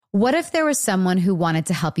What if there was someone who wanted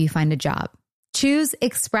to help you find a job? Choose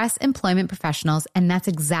Express Employment Professionals, and that's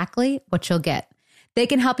exactly what you'll get. They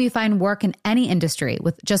can help you find work in any industry.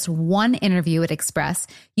 With just one interview at Express,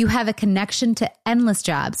 you have a connection to endless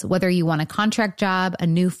jobs, whether you want a contract job, a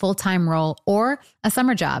new full-time role, or a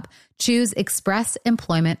summer job. Choose Express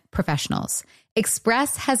Employment Professionals.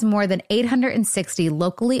 Express has more than 860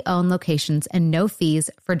 locally owned locations and no fees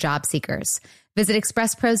for job seekers. Visit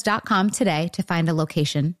expresspros.com today to find a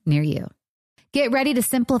location near you. Get ready to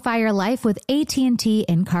simplify your life with AT&T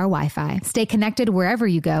in-car Wi-Fi. Stay connected wherever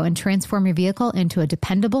you go and transform your vehicle into a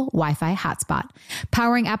dependable Wi-Fi hotspot.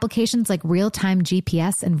 Powering applications like real-time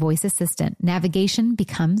GPS and voice assistant, navigation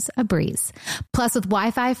becomes a breeze. Plus, with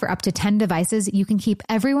Wi-Fi for up to 10 devices, you can keep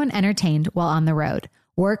everyone entertained while on the road.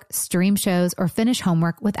 Work, stream shows, or finish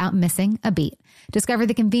homework without missing a beat. Discover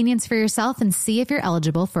the convenience for yourself and see if you're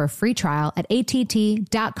eligible for a free trial at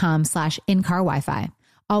att.com/in-car Wi-Fi.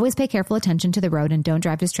 Always pay careful attention to the road and don't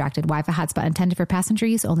drive distracted. Wi-Fi hotspot intended for passenger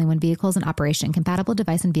use only when vehicles in operation. Compatible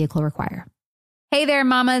device and vehicle require. Hey there,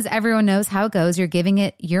 mamas. Everyone knows how it goes. You're giving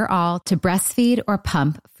it your all to breastfeed or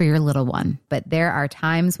pump for your little one. But there are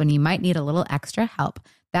times when you might need a little extra help.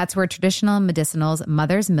 That's where traditional medicinals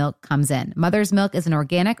Mother's Milk comes in. Mother's Milk is an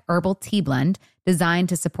organic herbal tea blend designed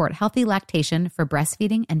to support healthy lactation for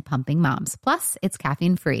breastfeeding and pumping moms. Plus, it's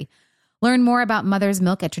caffeine-free. Learn more about Mother's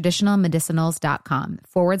Milk at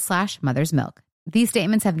traditionalmedicinals.com/Mother's Milk. These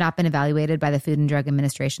statements have not been evaluated by the Food and Drug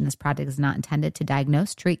Administration. This product is not intended to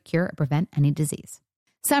diagnose, treat, cure, or prevent any disease.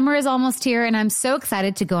 Summer is almost here, and I'm so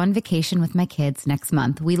excited to go on vacation with my kids next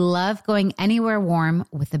month. We love going anywhere warm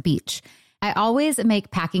with a beach. I always make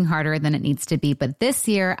packing harder than it needs to be, but this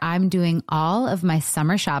year I'm doing all of my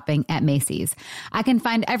summer shopping at Macy's. I can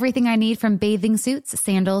find everything I need from bathing suits,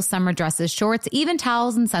 sandals, summer dresses, shorts, even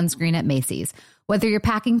towels and sunscreen at Macy's. Whether you're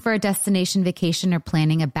packing for a destination vacation or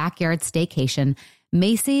planning a backyard staycation,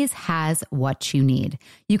 Macy's has what you need.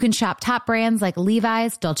 You can shop top brands like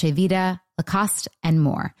Levi's, Dolce Vita, Lacoste, and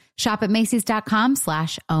more. Shop at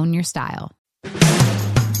Macy's.com/own your style.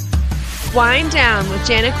 Wind Down with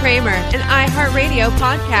Jana Kramer, an iHeartRadio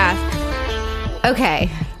podcast. Okay,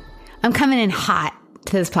 I'm coming in hot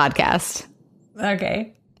to this podcast.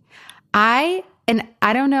 Okay. I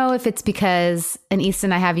don't know if it's because, and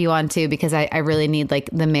Easton, I have you on too, because I really need like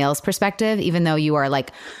the male's perspective, even though you are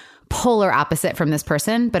like polar opposite from this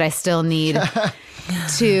person, but I still need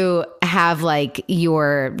to have like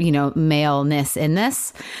your, maleness in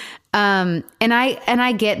this. And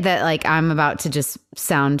I get that like I'm about to just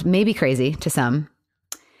sound maybe crazy to some.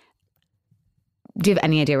 Do you have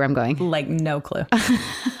any idea where I'm going? Like no clue.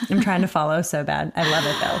 I'm trying to follow so bad. I love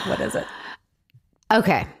it though. What is it?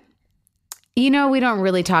 Okay. We don't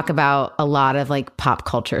really talk about a lot of like pop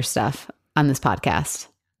culture stuff on this podcast.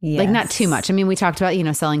 Yes. Like not too much. I mean, we talked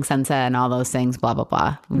about, selling Sunset and all those things, blah, blah,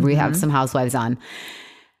 blah. Mm-hmm. We have some housewives on.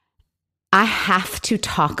 I have to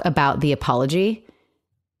talk about the apology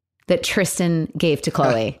that Tristan gave to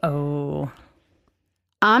Khloe. Oh.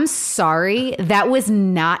 I'm sorry. That was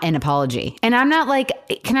not an apology. And I'm not like,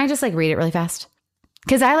 can I just like read it really fast?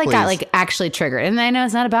 Because I got like actually triggered. And I know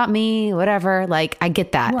it's not about me, whatever. Like I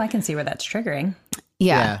get that. Well, I can see where that's triggering.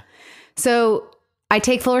 Yeah. So I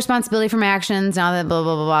take full responsibility for my actions and all that blah,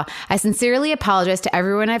 blah, blah, blah. I sincerely apologize to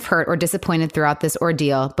everyone I've hurt or disappointed throughout this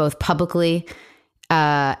ordeal, both publicly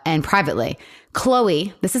and privately.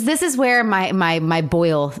 Khloe, this is where my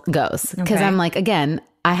boil goes. Because I'm like, again,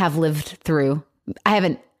 I have lived through, I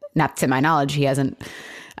haven't, not to my knowledge, he hasn't,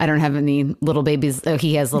 I don't have any little babies. Oh,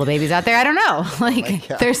 he has little babies out there. I don't know. Like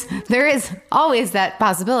there is always that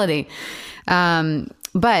possibility.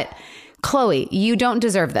 But Khloe, you don't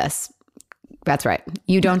deserve this. That's right.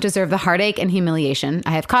 You don't deserve the heartache and humiliation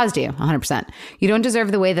I have caused you, 100%. You don't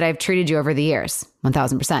deserve the way that I've treated you over the years,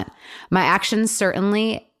 1000%. My actions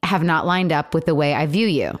certainly have not lined up with the way I view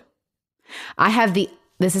you.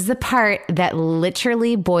 This is the part that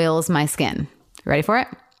literally boils my skin. Ready for it?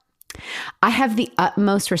 I have the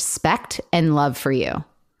utmost respect and love for you.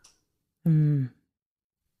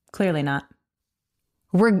 Clearly not.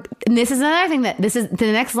 And this is another thing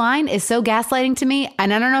the next line is so gaslighting to me.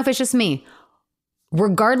 And I don't know if it's just me.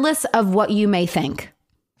 Regardless of what you may think.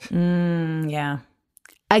 Yeah.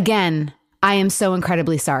 Again, I am so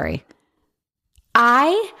incredibly sorry.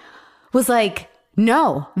 I was like,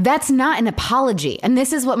 no, that's not an apology. And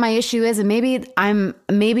this is what my issue is. And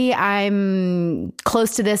maybe I'm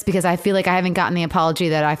close to this because I feel like I haven't gotten the apology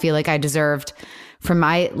that I feel like I deserved from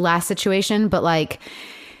my last situation. But like,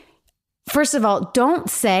 first of all, don't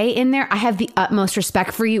say in there, I have the utmost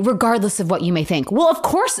respect for you, regardless of what you may think. Well, of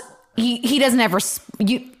course, he doesn't ever.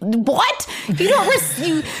 What? You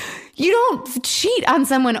don't. You don't cheat on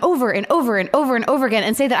someone over and over and over and over again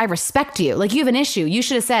and say that I respect you. Like, you have an issue. You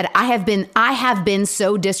should have said, I have been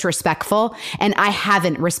so disrespectful and I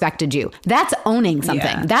haven't respected you. That's owning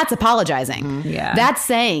something. Yeah. That's apologizing. Yeah. That's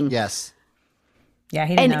saying, Yes. Yeah,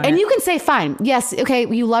 he didn't know and it. you can say, fine, yes, okay,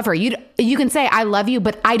 you love her. You can say, I love you,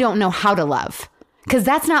 but I don't know how to love, because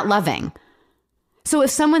that's not loving. So if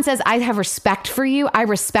someone says, I have respect for you, I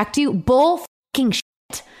respect you, bull fucking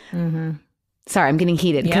shit. Mm-hmm. Sorry, I'm getting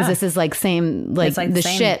heated because this is like same, like the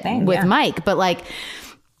same shit thing, with Mike. But like,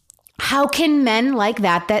 how can men like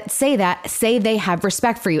that say they have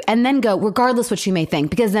respect for you and then go, regardless what you may think,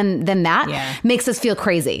 because then that makes us feel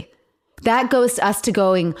crazy. That goes to us to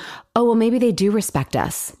going, oh, well, maybe they do respect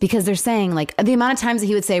us, because they're saying, like, the amount of times that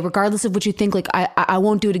he would say, regardless of what you think, like, I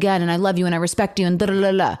won't do it again, and I love you and I respect you and da da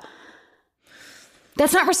da da.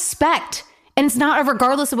 That's not respect. And it's not a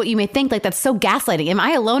regardless of what you may think. Like, that's so gaslighting. Am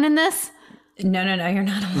I alone in this? No, you're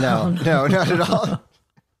not alone. No, not at all.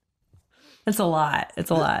 It's a lot.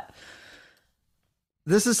 It's a lot.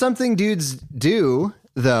 This is something dudes do,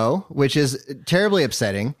 though, which is terribly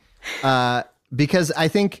upsetting, because I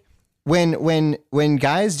think when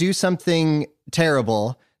guys do something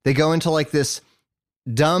terrible, they go into like this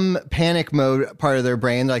dumb panic mode part of their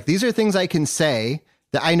brain. Like, these are things I can say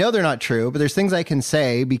that I know they're not true, but there's things I can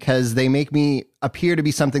say because they make me appear to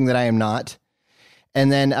be something that I am not.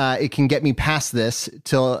 And then it can get me past this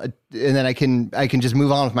and then I can just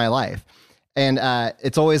move on with my life. And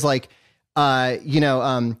it's always like, I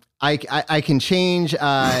can change.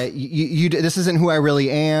 This isn't who I really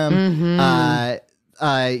am. Mm-hmm.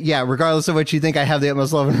 Regardless of what you think, I have the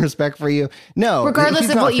utmost love and respect for you. No, regardless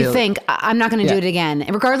of what you think, I'm not going to do it again.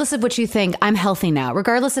 Regardless of what you think, I'm healthy now.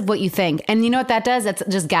 Regardless of what you think. And you know what that does? That's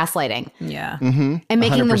just gaslighting. Yeah. Mm-hmm. And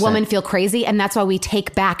making 100%. the woman feel crazy. And that's why we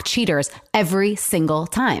take back cheaters every single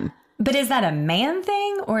time. But is that a man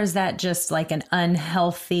thing, or is that just like an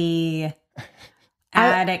unhealthy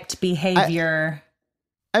addict behavior?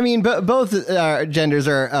 I mean, both genders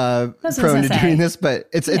are prone to doing this, but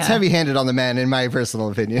it's heavy-handed on the men, in my personal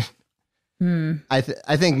opinion. I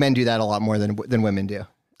think men do that a lot more than women do.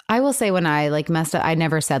 I will say, when I like messed up, I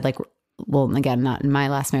never said like, well, again, not in my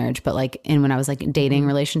last marriage, but like when I was like dating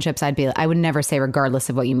relationships, I would never say regardless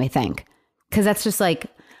of what you may think, because that's just like,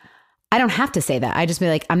 I don't have to say that. I just be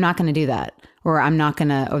like, I'm not going to do that. Or I'm not going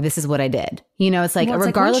to, or this is what I did. You know, it's like,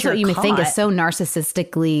 regardless of what you may think, is so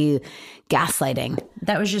narcissistically gaslighting.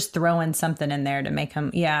 That was just throwing something in there to make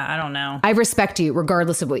him, I don't know. I respect you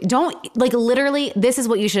regardless of what, don't, like, literally, this is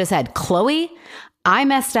what you should have said. Chloe, I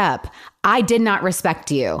messed up. I did not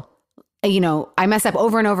respect you. You know, I messed up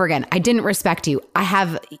over and over again. I didn't respect you.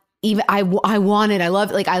 I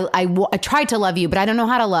tried to love you, but I don't know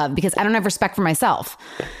how to love because I don't have respect for myself.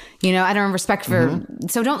 You know, I don't have respect for,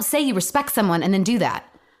 so don't say you respect someone and then do that.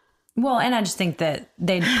 Well, and I just think that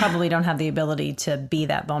they probably don't have the ability to be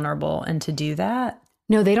that vulnerable and to do that.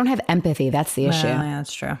 No, they don't have empathy. That's the issue. Yeah,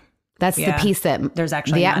 that's true. That's the piece that there's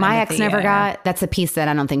actually my ex never got. That's the piece that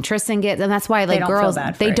I don't think Tristan gets. And that's why, like, girls,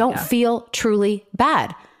 they don't feel truly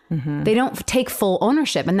bad. Mm-hmm. They don't take full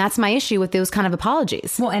ownership. And that's my issue with those kind of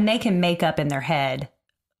apologies. Well, and they can make up in their head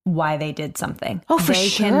why they did something. Oh, for they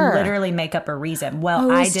sure. They can literally make up a reason. Well,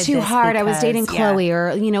 I did too this hard. because, I was dating Chloe,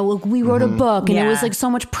 or, you know, we wrote a book and it was like so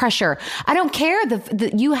much pressure. I don't care.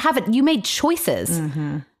 You made choices.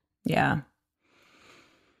 Mm-hmm. Yeah.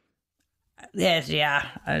 Yes, yeah.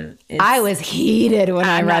 I was heated when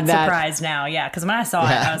I read that. I'm not surprised now. Yeah. Because when I saw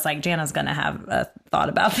it, I was like, Jana's going to have a thought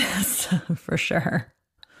about this for sure.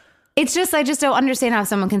 It's just, I just don't understand how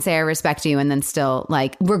someone can say I respect you and then still,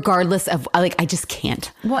 like, regardless of, like, I just can't.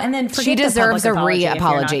 Well, and then she deserves a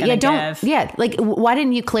re-apology. Yeah, like, why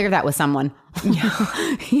didn't you clear that with someone? Yeah.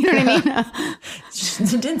 You know what I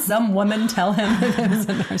mean? Didn't some woman tell him that it was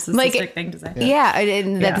a narcissistic thing to say? Yeah,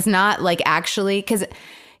 that's not, like, actually, because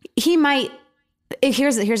he might,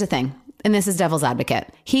 here's the thing, and this is devil's advocate.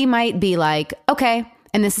 He might be like, okay,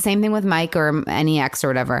 and this is the same thing with Mike or any ex or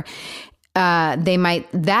whatever.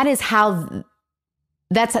 That is how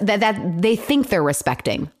that they think they're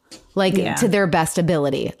respecting, like to their best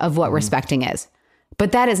ability of what respecting is.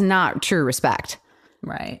 But that is not true respect.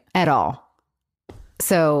 Right. At all.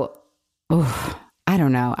 So, I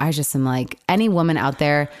don't know. I just am like, any woman out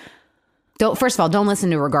there, first of all, don't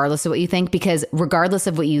listen to regardless of what you think, because regardless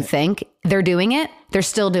of what you think, they're doing it. They're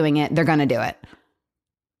still doing it. They're going to do it.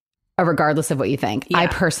 Regardless of what you think. Yeah. I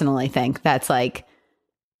personally think that's like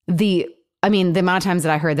the amount of times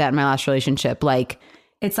that I heard that in my last relationship, like,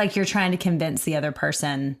 it's like you're trying to convince the other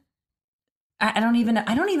person. I don't even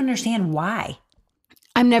understand why.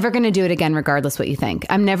 I'm never going to do it again, regardless what you think.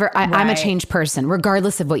 I'm a changed person,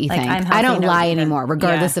 regardless of what you think. I don't lie anymore,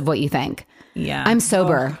 regardless of what you think. Yeah. I'm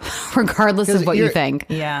sober, regardless of what you think.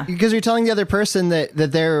 Yeah. Because you're telling the other person that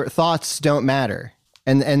their thoughts don't matter.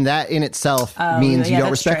 And that in itself means you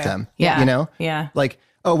don't respect them. Yeah. You know? Yeah. Like,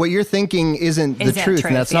 oh, what you're thinking isn't the truth.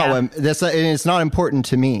 And that's not and it's not important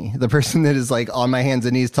to me. The person that is like on my hands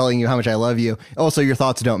and knees telling you how much I love you. Also, your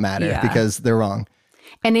thoughts don't matter because they're wrong.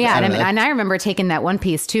 And I remember taking that one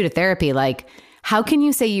piece too to therapy. Like, how can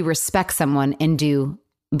you say you respect someone and do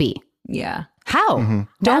B? Yeah. How? Mm-hmm.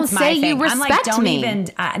 Don't say you respect I'm like, don't me. even.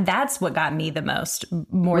 that's what got me the most,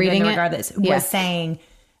 more Reading than it? regardless, was saying,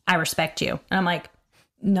 I respect you. And I'm like,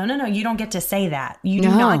 no, you don't get to say that. You do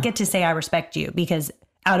No. not get to say I respect you, because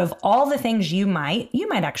out of all the things you might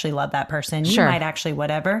actually love that person. You might actually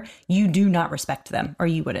whatever. You do not respect them, or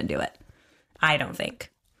you wouldn't do it. I don't think.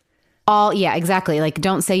 Exactly. Like,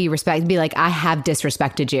 don't say you respect. Be like, I have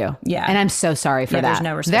disrespected you. Yeah. And I'm so sorry for that. There's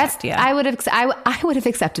no respect. I would have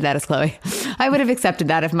accepted that as Chloe. I would have accepted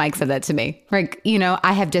that if Mike said that to me. Like,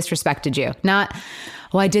 I have disrespected you. Not,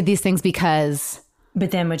 I did these things because.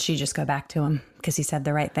 But then would she just go back to him because he said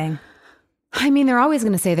the right thing? I mean, they're always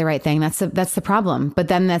going to say the right thing. That's the problem. But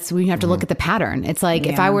then that's when you have to look at the pattern. It's like,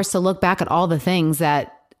 if I was to look back at all the things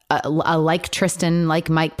that a like Tristan, like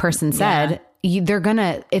Mike person said, they're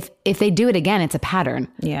gonna, if they do it again, it's a pattern.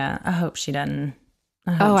 Yeah. I hope she doesn't.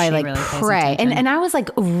 I really pray. And I was like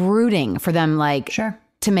rooting for them, like,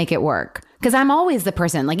 to make it work. Because I'm always the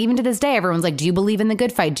person, like, even to this day, everyone's like, do you believe in the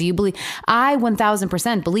good fight? Do you believe? I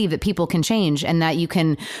 1000% believe that people can change and that you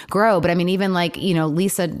can grow. But I mean, even like,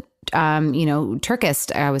 Lisa,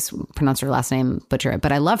 Turkist, I always pronounce her last name, butcher it,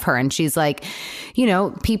 but I love her. And she's like,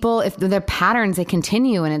 people, if their patterns, they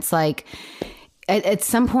continue. And it's like, at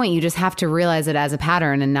some point you just have to realize it as a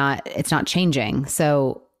pattern and it's not changing.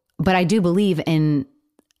 So, but I do believe in,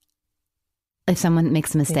 if someone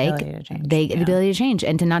makes a mistake, the ability to change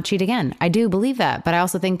and to not cheat again. I do believe that. But I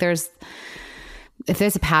also think if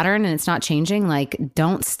there's a pattern and it's not changing, like,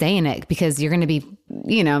 don't stay in it, because you're going to be,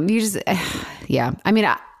 you just, yeah. I mean,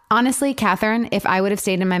 honestly, Catherine, if I would have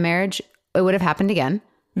stayed in my marriage, it would have happened again.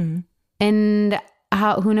 Mm-hmm. And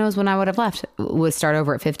who knows when I would have left? Would start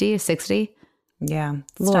over at 50, 60? Yeah.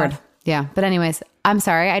 Lord. Tough. Yeah. But anyways, I'm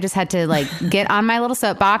sorry. I just had to like get on my little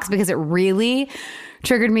soapbox because it really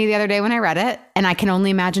triggered me the other day when I read it. And I can only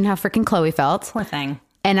imagine how freaking Chloe felt. Poor thing.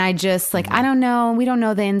 And I just like, I don't know. We don't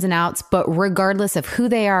know the ins and outs, but regardless of who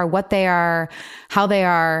they are, what they are, how they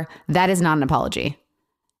are, that is not an apology.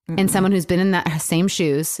 Mm-hmm. And someone who's been in that same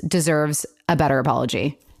shoes deserves a better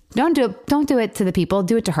apology. Don't do it to the people.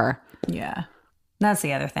 Do it to her. Yeah. That's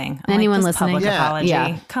the other thing. Anyone listening? Public apology.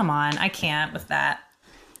 Yeah. Come on. I can't with that.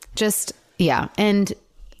 Just, yeah. And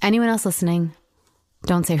anyone else listening,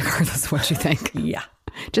 don't say regardless of what you think. Yeah.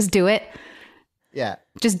 Just do it. Yeah.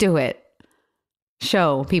 Just do it.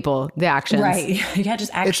 Show people the actions. Right. Yeah,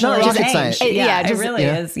 just actually. It's not rocket science. It really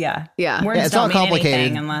is. Yeah. Yeah. Words it's don't not mean complicated.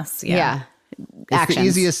 anything unless, Yeah. It's actions. the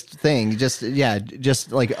easiest thing.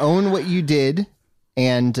 Just like own what you did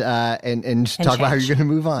and talk about how you're going to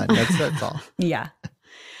move on. That's all. Yeah.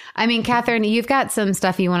 I mean, Catherine, you've got some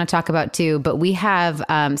stuff you want to talk about too, but we have,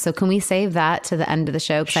 so can we save that to the end of the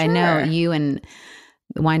show? Because I know you and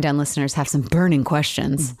Wind Down listeners have some burning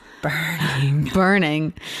questions.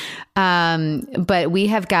 Burning. But we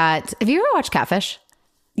have got, have you ever watched Catfish?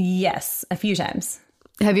 Yes. A few times.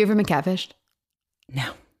 Have you ever been catfished?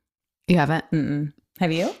 No. You haven't? Mm-mm.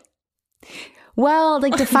 Have you? Well,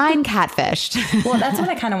 like define catfished. Well, that's what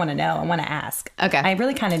I kind of want to know. I want to ask. Okay. I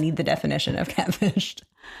really kind of need the definition of catfished.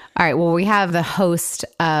 All right. Well, we have the host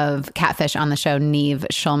of Catfish on the show, Neve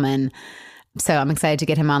Schulman. So I'm excited to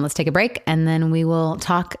get him on. Let's take a break and then we will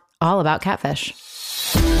talk all about catfish.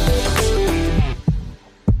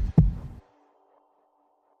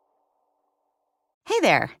 Hey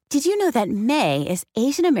there. Did you know that May is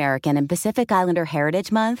Asian American and Pacific Islander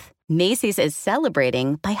Heritage Month? Macy's is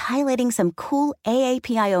celebrating by highlighting some cool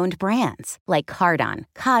AAPI-owned brands like Cardon,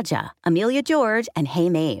 Kaja, Amelia George, and Hey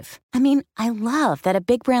Mave. I mean, I love that a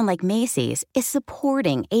big brand like Macy's is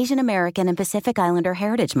supporting Asian American and Pacific Islander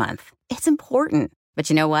Heritage Month. It's important. But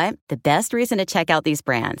you know what? The best reason to check out these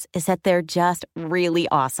brands is that they're just really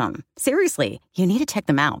awesome. Seriously, you need to check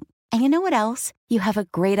them out. And you know what else? You have a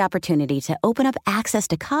great opportunity to open up access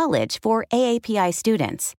to college for AAPI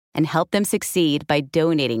students and help them succeed by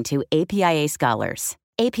donating to APIA Scholars.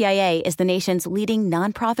 APIA is the nation's leading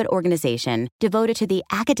nonprofit organization devoted to the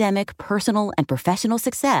academic, personal, and professional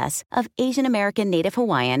success of Asian American, Native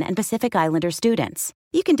Hawaiian, and Pacific Islander students.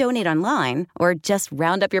 You can donate online or just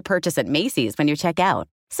round up your purchase at Macy's when you check out.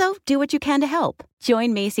 So do what you can to help.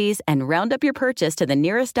 Join Macy's and round up your purchase to the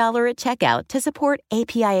nearest dollar at checkout to support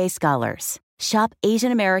APIA scholars. Shop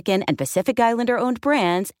Asian American and Pacific Islander owned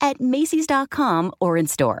brands at Macy's.com or in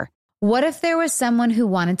store. What if there was someone who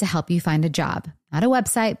wanted to help you find a job? Not a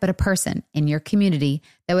website, but a person in your community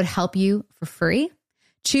that would help you for free?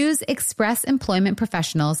 Choose Express Employment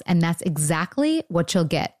Professionals, and that's exactly what you'll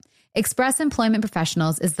get. Express Employment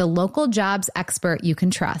Professionals is the local jobs expert you can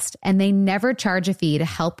trust, and they never charge a fee to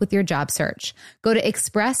help with your job search. Go to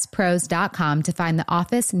expresspros.com to find the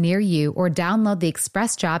office near you or download the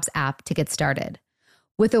Express Jobs app to get started.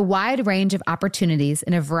 With a wide range of opportunities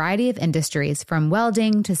in a variety of industries, from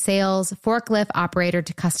welding to sales, forklift operator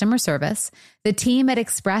to customer service, the team at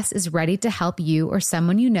Express is ready to help you or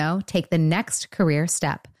someone you know take the next career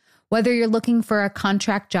step. Whether you're looking for a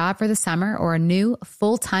contract job for the summer or a new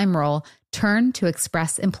full-time role, turn to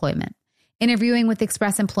Express Employment. Interviewing with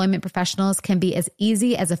Express Employment Professionals can be as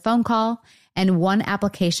easy as a phone call, and one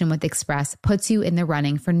application with Express puts you in the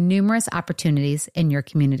running for numerous opportunities in your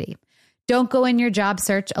community. Don't go in your job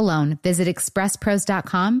search alone. Visit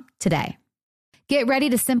expresspros.com today. Get ready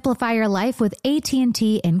to simplify your life with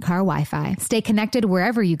AT&T in-car Wi-Fi. Stay connected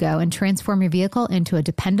wherever you go and transform your vehicle into a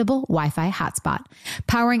dependable Wi-Fi hotspot.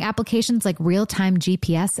 Powering applications like real-time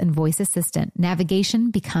GPS and voice assistant,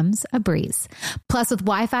 navigation becomes a breeze. Plus, with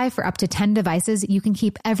Wi-Fi for up to 10 devices, you can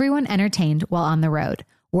keep everyone entertained while on the road.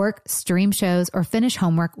 Work, stream shows, or finish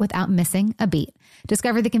homework without missing a beat.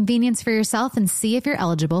 Discover the convenience for yourself and see if you're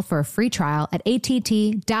eligible for a free trial at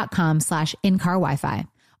att.com/in-car Wi-Fi.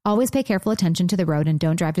 Always pay careful attention to the road and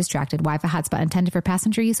don't drive distracted. Wi-Fi hotspot intended for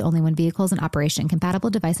passenger use only when vehicles in operation. Compatible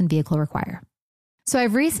device and vehicle require. So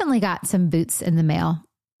I've recently got some boots in the mail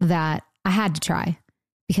that I had to try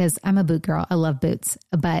because I'm a boot girl. I love boots.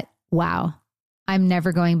 But wow, I'm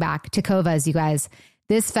never going back. Tecovas, you guys.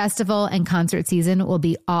 This festival and concert season will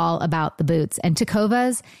be all about the boots. And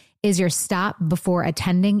Tecovas is your stop before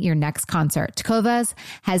attending your next concert. Tecovas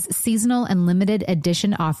has seasonal and limited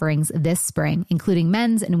edition offerings this spring, including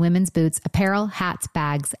men's and women's boots, apparel, hats,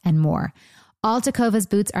 bags, and more. All Tecovas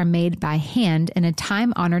boots are made by hand in a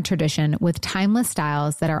time-honored tradition with timeless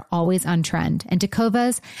styles that are always on trend. And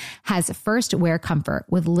Tecovas has first wear comfort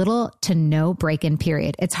with little to no break-in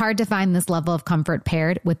period. It's hard to find this level of comfort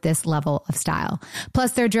paired with this level of style.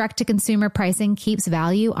 Plus, their direct-to-consumer pricing keeps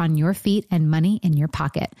value on your feet and money in your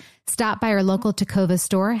pocket. Stop by our local Tecovas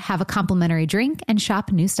store, have a complimentary drink, and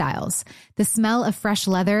shop new styles. The smell of fresh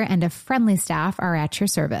leather and a friendly staff are at your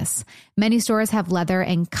service. Many stores have leather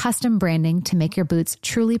and custom branding to make your boots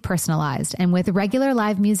truly personalized. And with regular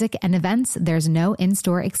live music and events, there's no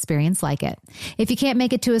in-store experience like it. If you can't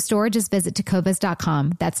make it to a store, just visit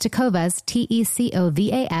tecovas.com. That's Tecovas,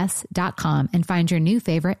 Tecovas.com, and find your new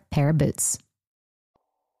favorite pair of boots.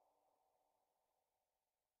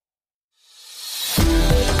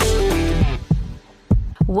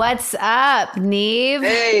 What's up, Neve?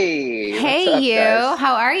 Hey. Hey, what's up, you. guys?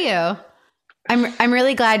 How are you? I'm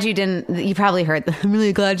really glad you didn't. You probably heard. I'm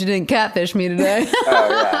really glad you didn't catfish me today.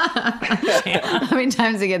 Oh yeah. How many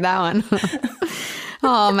times did you get that one?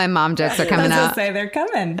 Oh, my mom jokes are coming out. Say they're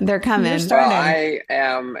coming. They're coming. They're Well, starting. I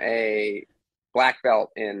am a black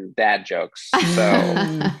belt in dad jokes,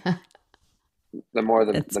 so the more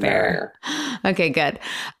the It's merrier. Okay, good.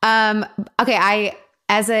 Okay,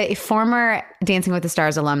 as a former Dancing with the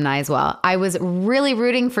Stars alumni as well, I was really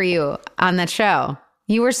rooting for you on that show.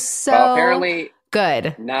 You were so Well, apparently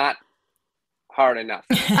good. not hard enough.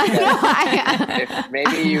 I If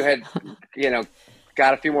maybe you had,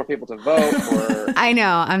 got a few more people to vote, or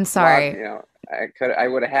know. I'm sorry. I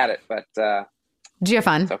would have had it, but Did you have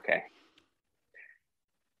fun? it's okay.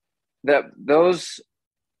 That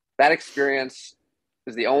experience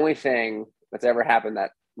is the only thing that's ever happened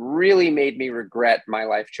that really made me regret my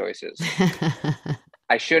life choices.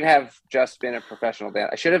 I should have just been a professional dancer.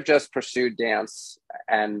 I should have just pursued dance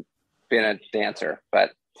and been a dancer.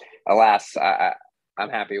 But alas, I'm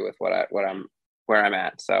happy with where I'm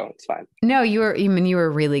at. So it's fine. No, you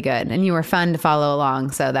were really good, and you were fun to follow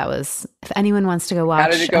along. So that was. If anyone wants to go watch, How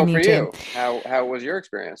did it go on for YouTube. you? How was your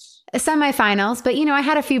experience? Semifinals, but I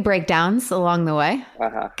had a few breakdowns along the way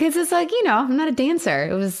because it's like I'm not a dancer.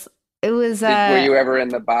 It was. Were you ever in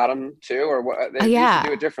the bottom too, or what? They yeah. used to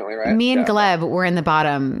do it differently, right? Me and Yeah. Gleb were in the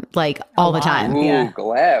bottom like all the time. Ooh, Yeah.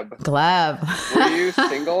 Gleb. Gleb. Were you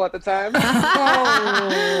single at the time?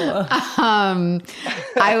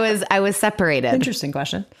 I was separated. Interesting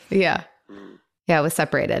question. Yeah. Yeah, I was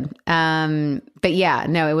separated. But yeah,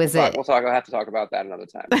 no, it was We'll talk. I'll have to talk about that another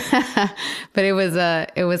time. but it was a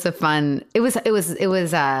fun. It was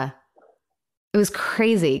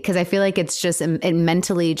crazy because I feel like it's just it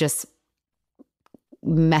mentally just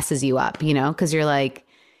messes you up, you know, because you're like,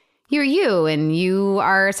 you're you and you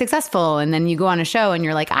are successful. And then you go on a show and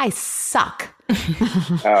you're like, I suck.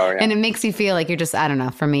 Oh, yeah. And it makes you feel like you're just, I don't know.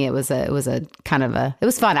 For me, it was a kind of it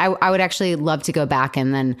was fun. I would actually love to go back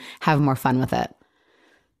and then have more fun with it.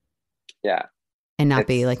 Yeah. And not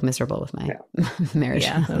be like miserable with my marriage.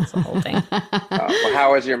 Yeah, that's the whole thing. Well,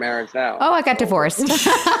 how is your marriage now? Oh, I got divorced.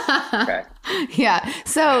 Okay. Yeah.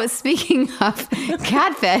 So speaking of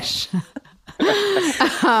catfish,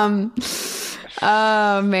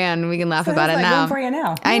 oh man, we can laugh about it now. Going for you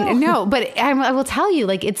now. I know, but I will tell you,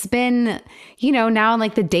 like, it's been, you know, now in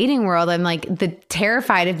like the dating world, I'm like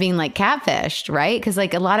terrified of being like catfished, right? Because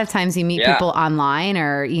like a lot of times you meet people online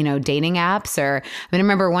or, you know, dating apps, or I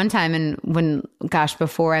remember one time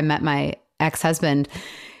before I met my ex-husband,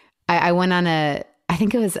 I went on I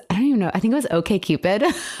think it was OK Cupid.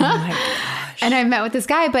 Oh my gosh. And I met with this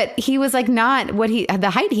guy, but he was like not the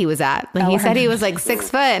height he was at. Like he said he was like 6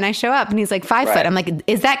 foot, and I show up and he's like 5 foot. I'm like,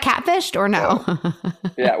 is that catfished or no?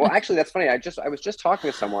 Yeah. Well, actually, that's funny. I was just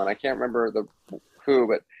talking to someone. I can't remember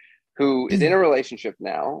who is in a relationship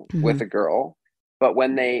now with a girl, but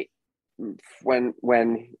when they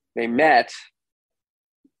met,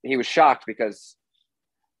 he was shocked because,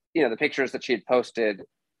 you know, the pictures that she had posted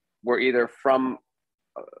were either from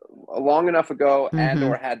long enough ago and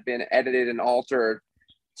or had been edited and altered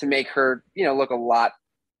to make her, you know, look a lot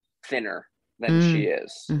thinner than she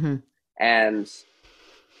is. And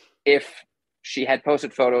if she had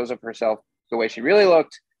posted photos of herself the way she really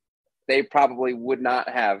looked, they probably would not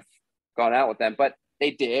have gone out with them, but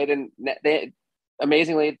they did, and they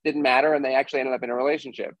amazingly, it didn't matter, and they actually ended up in a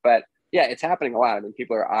relationship. But yeah, it's happening a lot. I mean,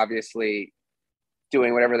 people are obviously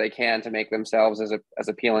doing whatever they can to make themselves as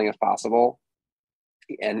appealing as possible.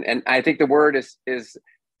 And I think the word is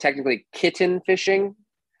technically kitten fishing,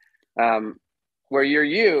 where you're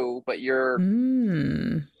you, but you're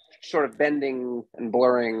sort of bending and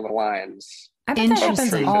blurring the lines. I bet that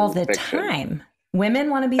happens all the time. Women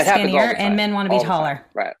want to be skinnier and men want to be taller.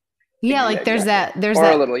 Right. Yeah, like there's a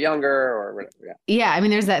little younger or whatever. Yeah, I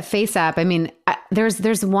mean, there's that face app. I mean,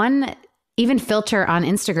 there's one even filter on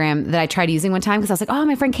Instagram that I tried using one time because I was like, oh,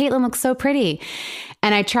 my friend Caitlin looks so pretty.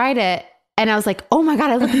 And I tried it. And I was like, oh my God,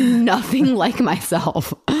 I look nothing like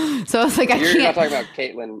myself. So I was like, You're not talking about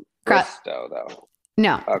Caitlin Bristow, though.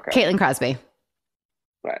 No, okay. Caitlin Crosby.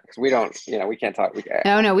 Right, because we don't, we can't talk. We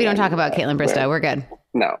don't talk about Caitlin Bristow. We're good.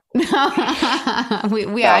 No.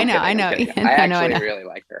 I know. I actually really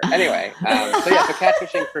like her. Anyway, so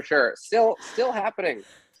catfishing for sure. Still happening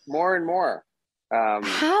more and more.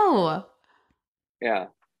 How? Yeah.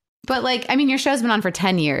 But like, I mean, your show's been on for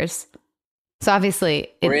 10 years. So obviously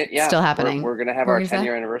it's still happening. We're going to have our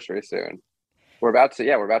 10-year anniversary soon. We're about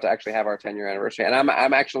to actually have our 10-year anniversary. And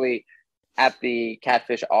I'm actually at the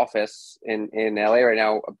Catfish office in LA right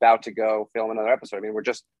now, about to go film another episode. I mean,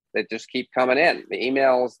 they just keep coming in. The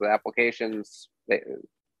emails, the applications,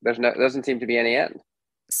 doesn't seem to be any end.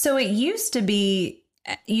 So it used to be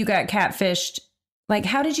you got catfished. Like,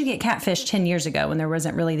 how did you get catfished 10 years ago when there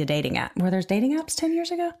wasn't really the dating app? Were there dating apps 10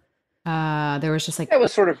 years ago? There was just like... It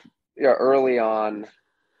was sort of early on,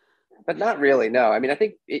 but not really. No, I mean, I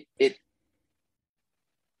think it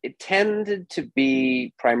tended to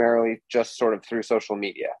be primarily just sort of through social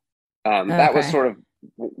media. That was sort of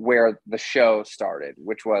where the show started,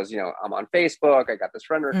 which was, I'm on Facebook. I got this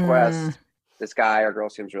friend request. This guy or girl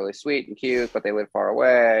seems really sweet and cute, but they live far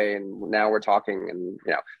away. And now we're talking and,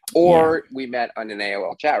 we met on an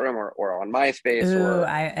AOL chat room or on MySpace.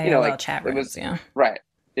 AOL chat rooms. Right.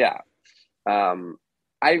 Yeah.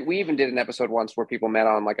 We even did an episode once where people met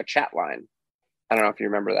on like a chat line. I don't know if you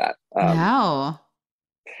remember that. No.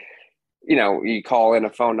 You call in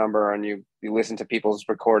a phone number and you listen to people's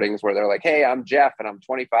recordings where they're like, hey, I'm Jeff and I'm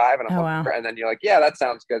 25 and and then you're like, yeah, that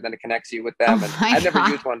sounds good. Then it connects you with them. And I've never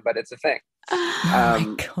used one, but it's a thing. Oh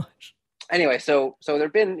my gosh. Anyway, so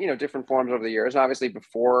there've been, different forms over the years. And obviously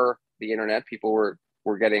before the internet, people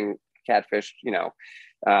were getting catfished,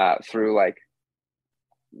 through like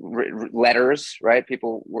letters, right?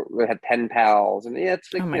 People had pen pals, and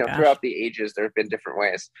it's like, throughout the ages, there have been different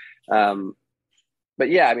ways. But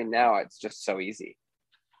yeah, I mean, now it's just so easy.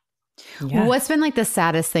 Yeah. What's been like the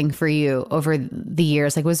saddest thing for you over the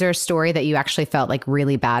years? Like, was there a story that you actually felt like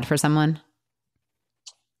really bad for someone?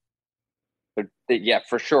 Yeah,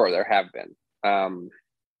 for sure. There have been.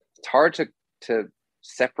 It's hard to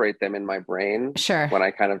separate them in my brain. Sure. When I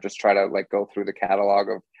kind of just try to like go through the catalog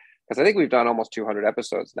of, because I think we've done almost 200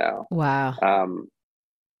 episodes now. Wow.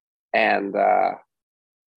 And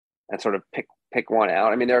sort of pick one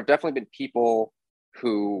out. I mean, there have definitely been people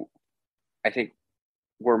who I think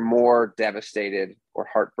were more devastated or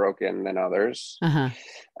heartbroken than others. Uh-huh.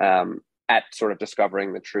 At sort of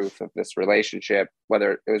discovering the truth of this relationship,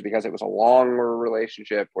 whether it was because it was a longer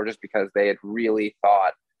relationship or just because they had really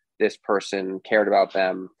thought this person cared about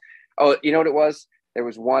them. Oh, you know what it was? There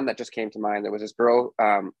was one that just came to mind. There was this girl,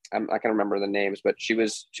 I'm not going to remember the names, but she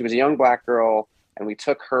was a young Black girl, and we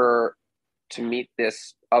took her to meet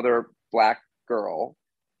this other Black girl.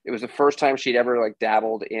 It was the first time she'd ever like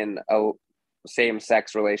dabbled in a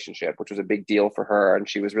same-sex relationship, which was a big deal for her, and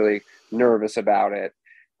she was really nervous about it.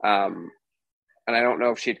 And I don't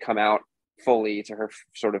know if she'd come out fully to her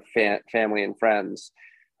sort of family and friends.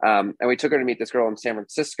 And we took her to meet this girl in San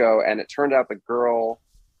Francisco, and it turned out the girl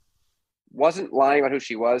wasn't lying about who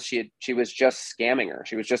she was. She was just scamming her.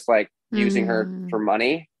 She was just like using her for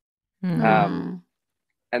money. And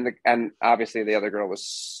obviously the other girl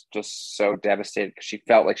was just so devastated because she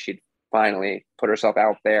felt like she'd finally put herself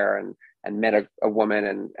out there and met a woman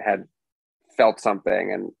and had felt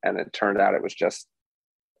something. And it turned out it was just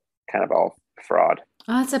kind of all fraud.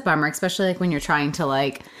 Oh, that's a bummer, especially like when you're trying to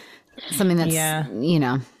like something that's, you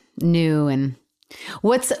know, new. And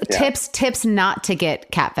what's tips not to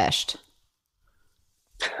get catfished?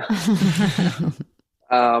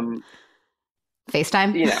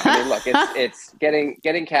 FaceTime? You know, I mean, look, it's getting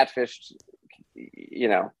catfished, you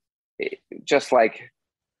know, just like,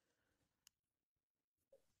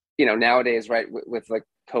 you know, nowadays, right, with like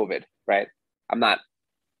COVID, right? I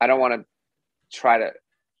don't want to try to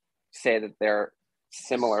say that they're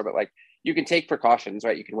similar, but like you can take precautions,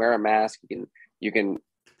 right? You can wear a mask, you can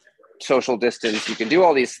social distance, you can do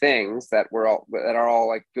all these things that are all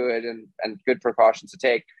like good and good precautions to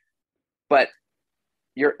take. But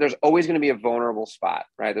there's always going to be a vulnerable spot,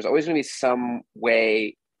 right? There's always going to be some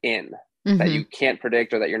way in that you can't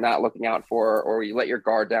predict or that you're not looking out for, or you let your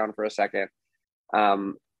guard down for a second.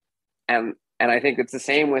 And I think it's the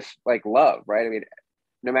same with like love, right? I mean,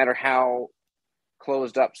 no matter how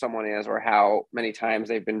closed up someone is or how many times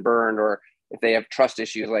they've been burned or if they have trust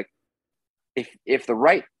issues, like if the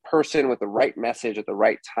right person with the right message at the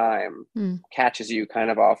right time catches you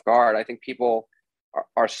kind of off guard, I think people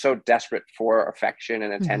are so desperate for affection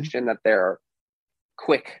and attention that they're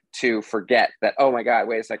quick to forget that, oh my God,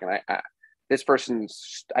 wait a second. I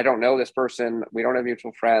don't know this person. We don't have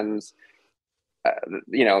mutual friends.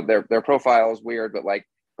 You know, their profile is weird,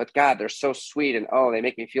 but God, they're so sweet, and oh, they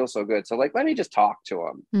make me feel so good. So like, let me just talk to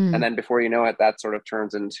them. And then before you know it, that sort of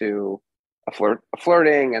turns into a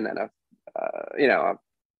flirting, and then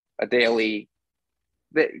a daily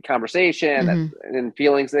conversation and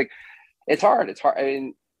feelings. Like it's hard. I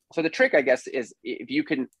mean, so the trick, I guess, is if you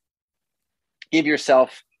can give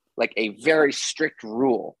yourself like a very strict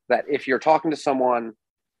rule that if you're talking to someone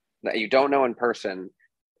that you don't know in person,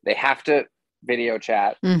 they have to video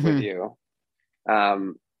chat with you.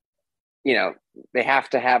 You know, they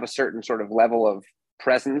have to have a certain sort of level of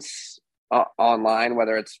presence online,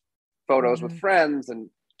 whether it's photos with friends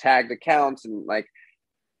and tagged accounts and like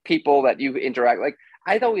people that you interact. Like,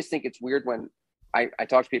 I always think it's weird when I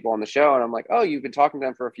talk to people on the show and I'm like, oh, you've been talking to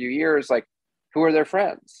them for a few years. Like, who are their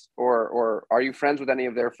friends? Or are you friends with any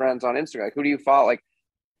of their friends on Instagram? Like, who do you follow? Like,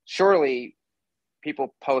 surely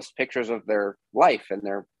people post pictures of their life, and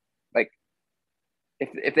they're like,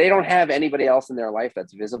 if they don't have anybody else in their life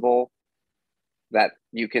that's visible that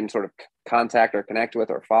you can sort of contact or connect with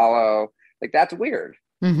or follow, like, that's weird.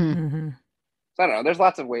 So I don't know. There's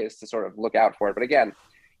lots of ways to sort of look out for it. But again,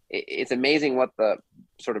 it's amazing what the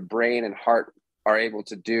sort of brain and heart are able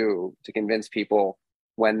to do to convince people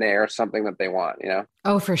when they're something that they want, you know?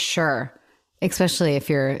 Oh, for sure. Especially if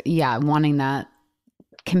you're, wanting that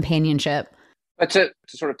companionship. But to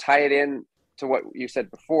sort of tie it in to what you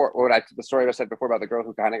said before, or the story I said before about the girl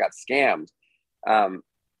who kind of got scammed.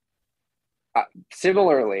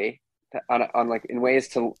 Similarly, on like in ways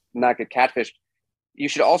to not get catfished, you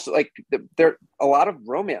should also like there a lot of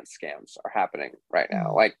romance scams are happening right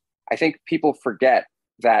now. Like, I think people forget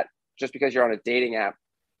that just because you're on a dating app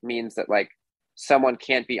means that like someone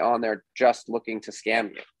can't be on there just looking to scam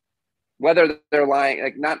you, whether they're lying,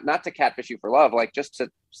 like not to catfish you for love, like just to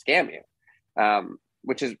scam you.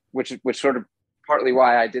 Which sort of partly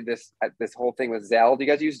why I did this whole thing with Zelle. Do you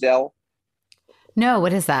guys use Zelle? No,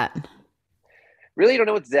 what is that? Really? You don't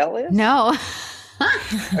know what Zelle is? No.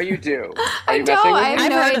 Oh, you do? I don't. I have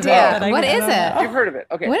no idea. What is it? You've heard of it?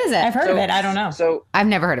 Okay. What is it? I've heard of it. I don't know. So I've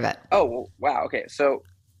never heard of it. Oh, well, wow. Okay. So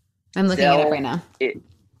I'm looking Zelle, it up right now.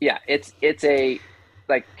 It's a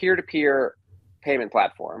like peer-to-peer payment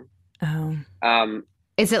platform. Oh.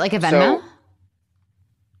 Is it like a Venmo? So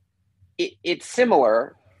it's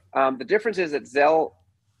similar. The difference is that Zelle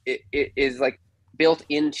it is like built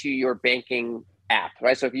into your banking app,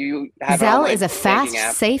 right? So if you have Zelle is a fast,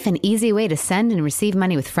 app, safe, and easy way to send and receive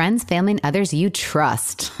money with friends, family, and others you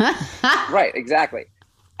trust. right, exactly.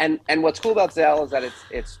 And what's cool about Zelle is that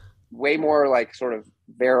it's way more like sort of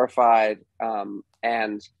verified,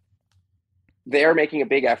 and they're making a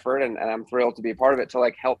big effort, and I'm thrilled to be a part of it, to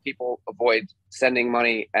like help people avoid sending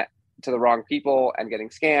money to the wrong people and getting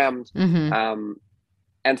scammed. Mm-hmm.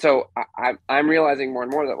 And so I'm realizing more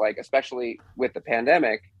and more that, like, especially with the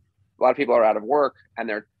pandemic, a lot of people are out of work and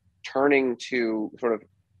they're turning to sort of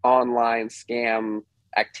online scam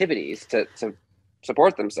activities to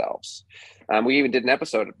support themselves. We even did an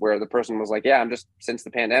episode where the person was like, yeah, since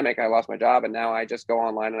the pandemic, I lost my job and now I just go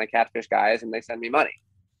online and I catfish guys and they send me money.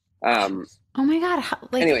 Oh my God.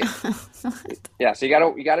 Anyways, yeah. So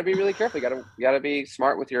you gotta be really careful. You gotta be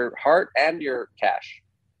smart with your heart and your cash.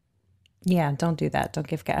 Yeah, don't do that. Don't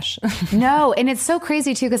give cash. No, and it's so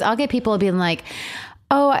crazy too, because I'll get people being like,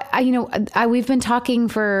 "Oh, we've been talking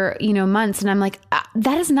for months," and I'm like,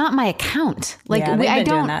 "That is not my account." Like, yeah, I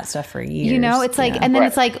don't doing that stuff for years. It's like, and then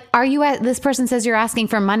it's like, "Are you?" This person says you're asking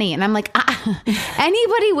for money, and I'm like,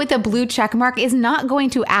 anybody with a blue check mark is not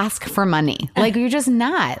going to ask for money. Like, you're just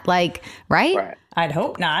not. Like, right? I'd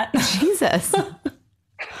hope not. Jesus,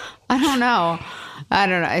 I don't know.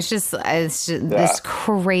 It's just this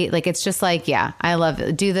great, like, it's just like, yeah, I love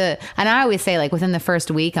it. And I always say, like, within the first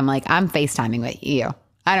week, I'm like, I'm FaceTiming with you.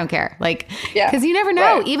 I don't care. Like, because you never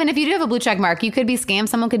know. Right. Even if you do have a blue check mark, you could be scammed.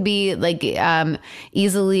 Someone could be like,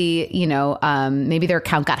 easily, maybe their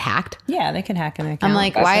account got hacked. Yeah, they could hack an account. I'm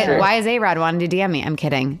like, why is A-Rod wanting to DM me? I'm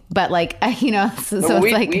kidding. But like, so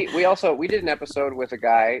it's like. We did an episode with a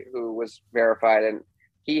guy who was verified, and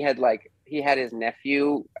he had his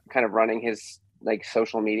nephew kind of running his like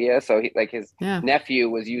social media. So his nephew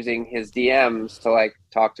was using his DMs to like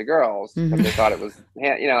talk to girls because they thought it was,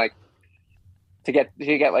 like to get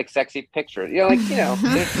like sexy pictures,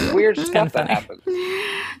 there's weird stuff that happens.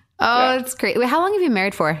 Oh, it's great. Wait, how long have you been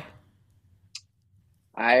married for?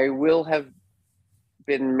 I will have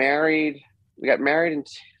been married. We got married in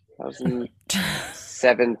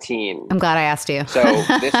 2017. I'm glad I asked you. So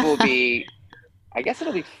this will be, I guess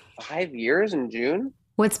it'll be 5 years in June.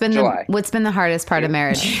 What's been the hardest part of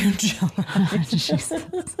marriage?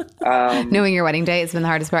 Knowing your wedding date has been the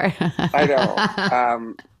hardest part. I know.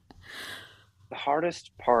 The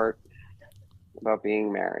hardest part about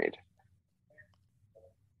being married.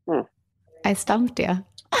 I stumped you.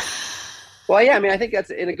 Well, yeah. I mean, I think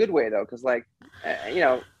that's in a good way though, because like,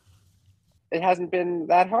 it hasn't been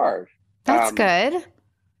that hard. That's good.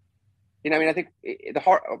 I mean, I think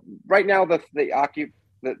right now the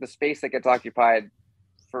space that gets occupied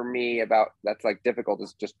for me that's like difficult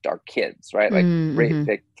is just our kids, right? Like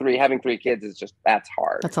having three kids is that's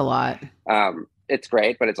hard. That's a lot. It's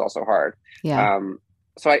great, but it's also hard. Yeah.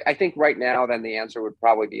 So I think right now then the answer would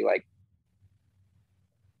probably be like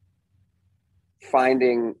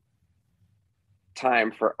finding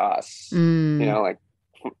time for us, like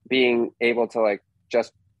being able to like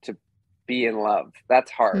just to be in love.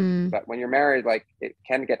 That's hard. But when you're married, like it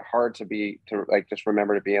can get hard to like just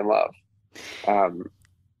remember to be in love.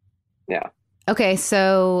 Yeah. Okay.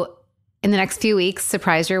 So in the next few weeks,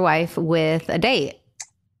 surprise your wife with a date.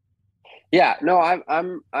 Yeah, no,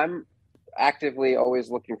 I'm actively always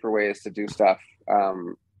looking for ways to do stuff.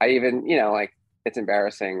 I even, like it's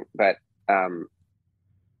embarrassing, but I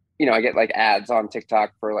get like ads on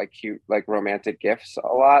TikTok for like cute, like romantic gifts a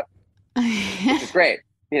lot, which is great.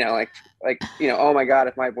 Oh my God,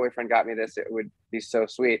 if my boyfriend got me this, it would be so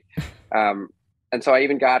sweet. And so I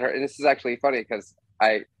even got her, and this is actually funny because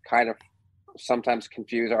I kind of sometimes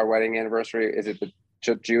confuse our wedding anniversary. Is it the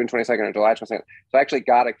June 22nd or July 22nd? So I actually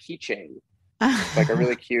got a keychain, like a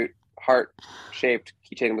really cute heart-shaped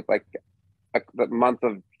keychain with like the month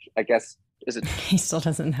of, I guess, is it? He still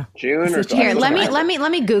doesn't know. June or July? Here,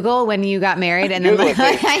 let me Google when you got married, and then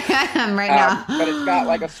I'm right now. But it's got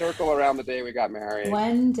like a circle around the day we got married.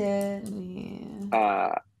 When did we?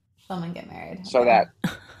 Someone get married. So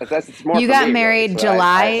it's more. You got married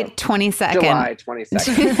July 22nd. July 22nd,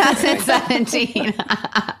 2017.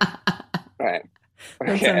 Right.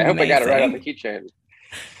 Okay. I hope I got it right on the keychain.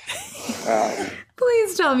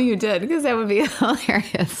 Please tell me you did, because that would be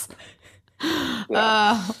hilarious.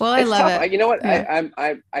 Yeah. Well, I love it. You know what? Yeah.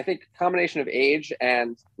 I think combination of age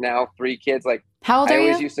and now 3 kids. Like, how old are you? I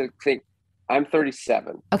always used to think I'm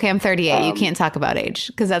 37. Okay, I'm 38. You can't talk about age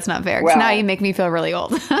because that's not fair. Because now you make me feel really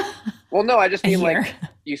old. Well, no, I just mean like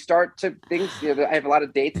you start to things. I have a lot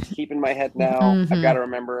of dates to keep in my head now. I've got to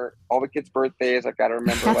remember all the kids' birthdays. I've got to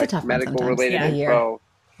remember like medical related info.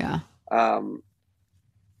 Yeah.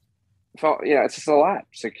 it's just a lot.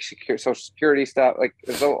 Social security stuff. Like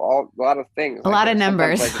there's a lot of things. A lot of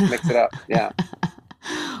numbers. I just mix it up. Yeah.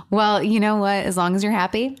 Well, you know what? As long as you're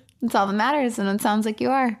happy, that's all that matters. And it sounds like you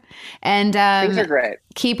are. And things are great.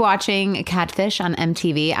 Keep watching Catfish on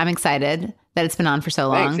MTV. I'm excited that it's been on for so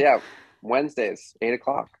long. Thanks. Yeah. Wednesdays,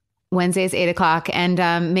 8:00. Wednesdays, 8:00.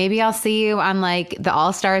 And maybe I'll see you on like the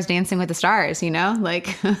All-Stars Dancing with the Stars,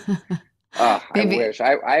 like. I wish.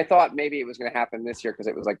 I thought maybe it was going to happen this year because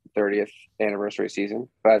it was like the 30th anniversary season.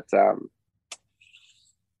 But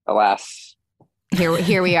alas.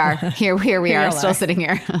 Here we are. Here we are, still sitting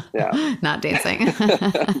here. Yeah. Not dancing.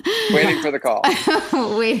 Waiting for the call.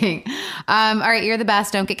 Waiting. All right, you're the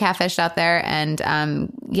best. Don't get catfished out there. And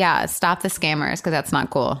stop the scammers because that's not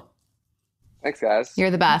cool. Thanks, guys.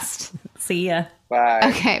 You're the best. See ya. Bye.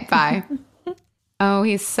 Okay, bye. Oh,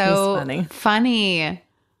 he's funny.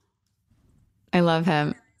 I love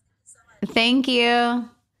him. Thank you.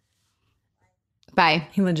 Bye.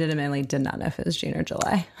 He legitimately did not know if it was June or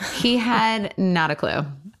July. He had not a clue.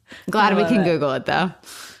 Glad we can Google it though.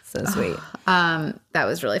 So sweet. That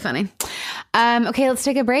was really funny. Okay, let's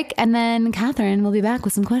take a break and then Catherine will be back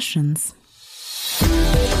with some questions.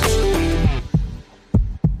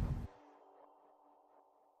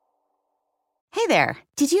 Hey there.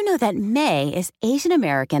 Did you know that May is Asian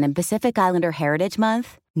American and Pacific Islander Heritage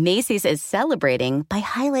Month? Macy's is celebrating by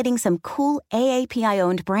highlighting some cool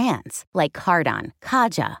AAPI-owned brands like Cardon,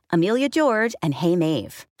 Kaja, Amelia George, and Hey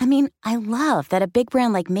Mave. I mean, I love that a big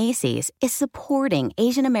brand like Macy's is supporting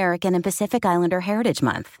Asian American and Pacific Islander Heritage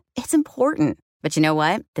Month. It's important. But you know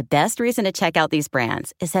what? The best reason to check out these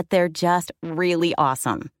brands is that they're just really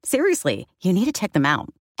awesome. Seriously, you need to check them out.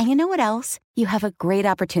 And you know what else? You have a great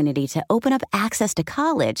opportunity to open up access to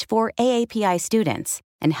college for AAPI students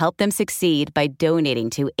and help them succeed by donating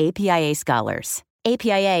to APIA Scholars.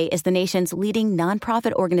 APIA is the nation's leading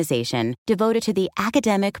nonprofit organization devoted to the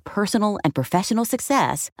academic, personal, and professional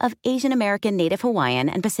success of Asian American, Native Hawaiian,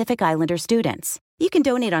 and Pacific Islander students. You can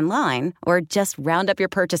donate online or just round up your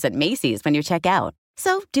purchase at Macy's when you check out.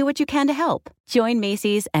 So do what you can to help. Join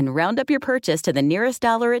Macy's and round up your purchase to the nearest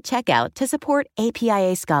dollar at checkout to support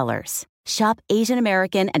APIA Scholars. Shop Asian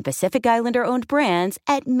American and Pacific Islander-owned brands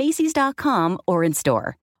at Macy's.com or in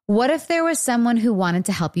store. What if there was someone who wanted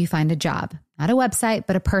to help you find a job? Not a website,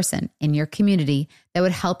 but a person in your community that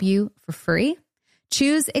would help you for free?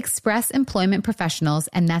 Choose Express Employment Professionals,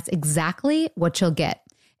 and that's exactly what you'll get.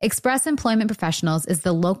 Express Employment Professionals is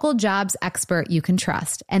the local jobs expert you can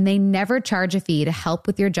trust, and they never charge a fee to help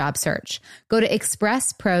with your job search. Go to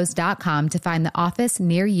expresspros.com to find the office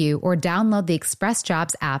near you or download the Express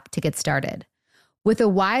Jobs app to get started. With a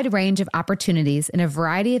wide range of opportunities in a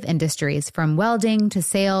variety of industries, from welding to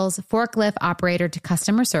sales, forklift operator to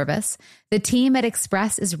customer service, the team at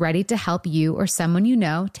Express is ready to help you or someone you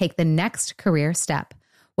know take the next career step.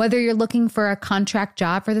 Whether you're looking for a contract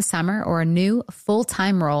job for the summer or a new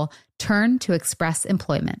full-time role, turn to Express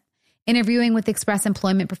Employment. Interviewing with Express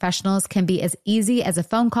Employment Professionals can be as easy as a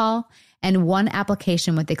phone call, and one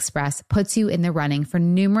application with Express puts you in the running for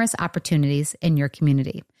numerous opportunities in your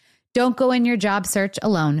community. Don't go in your job search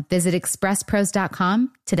alone. Visit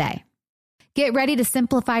expresspros.com today. Get ready to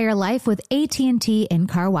simplify your life with AT&T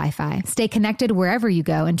in-car Wi-Fi. Stay connected wherever you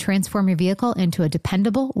go and transform your vehicle into a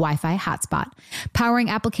dependable Wi-Fi hotspot. Powering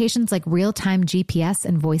applications like real-time GPS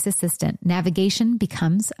and voice assistant, navigation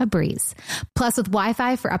becomes a breeze. Plus, with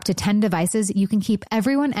Wi-Fi for up to 10 devices, you can keep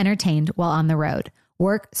everyone entertained while on the road.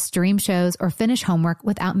 Work, stream shows, or finish homework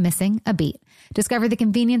without missing a beat. Discover the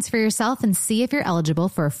convenience for yourself and see if you're eligible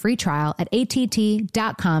for a free trial at att.com/in-car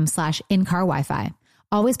Wi-Fi.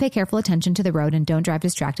 Always pay careful attention to the road and don't drive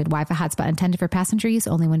distracted. Wi-Fi hotspot intended for passenger use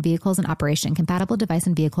only when vehicles in operation. Compatible device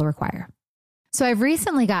and vehicle require. So I've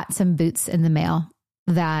recently got some boots in the mail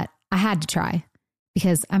that I had to try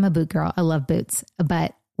because I'm a boot girl. I love boots.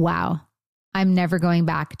 But wow, I'm never going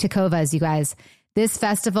back. Tecovas, you guys. This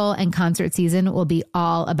festival and concert season will be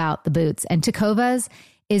all about the boots. And Tecovas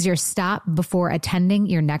is your stop before attending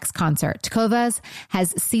your next concert. Tecovas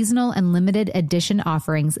has seasonal and limited edition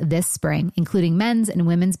offerings this spring, including men's and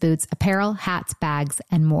women's boots, apparel, hats, bags,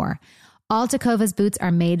 and more. All Tecovas boots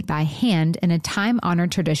are made by hand in a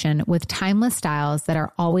time-honored tradition with timeless styles that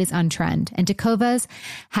are always on trend. And Tecovas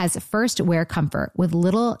has first wear comfort with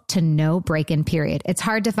little to no break-in period. It's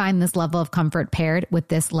hard to find this level of comfort paired with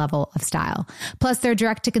this level of style. Plus, their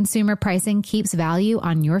direct-to-consumer pricing keeps value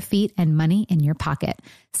on your feet and money in your pocket.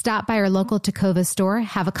 Stop by your local Tecova store,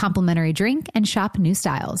 have a complimentary drink, and shop new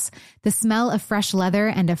styles. The smell of fresh leather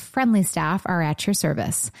and a friendly staff are at your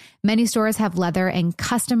service. Many stores have leather and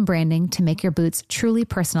custom branding to make your boots truly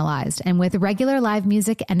personalized. And with regular live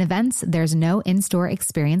music and events, there's no in-store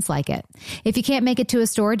experience like it. If you can't make it to a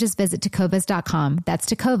store, just visit tecovas.com. That's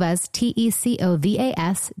Tecovas,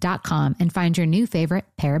 Tecovas.com, and find your new favorite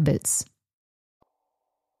pair of boots.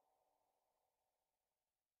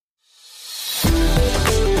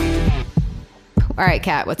 All right,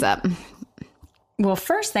 Kat, what's up? Well,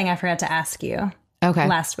 first thing I forgot to ask you. Okay.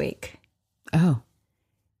 Last week. Oh.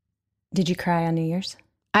 Did you cry on New Year's?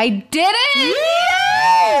 I didn't.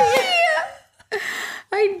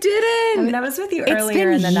 I didn't. I mean, I was with you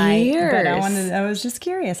earlier in the night, but I was just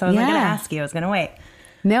curious. I was Yeah. going to ask you. I was going to wait.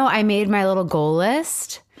 No, I made my little goal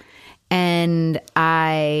list, and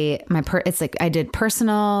it's like I did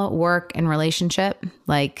personal, work, and relationship,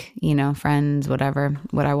 like, you know, friends, whatever,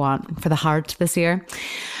 what I want for the heart this year.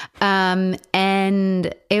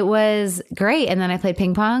 And it was great. And then I played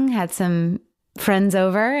ping pong, had some friends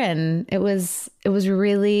over, and it was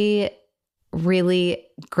really, really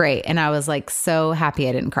great. And I was like so happy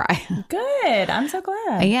I didn't cry. Good. I'm so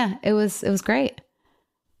glad. Yeah, it was great.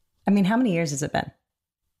 I mean, how many years has it been?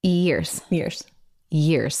 Years.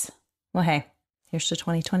 Well, hey, here's to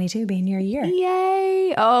 2022 being your year.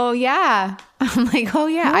 Yay. Oh, yeah. I'm like, oh,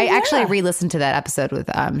 yeah. I actually re-listened to that episode with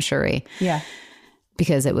Shuri. Yeah.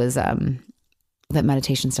 Because it was, that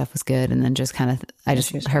meditation stuff was good. And then just kind of,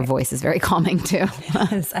 her voice is very calming too.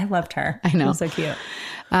 Yes, I loved her. I know. She was so cute.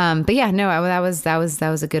 But yeah, no, that was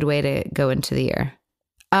a good way to go into the year.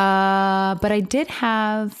 But I did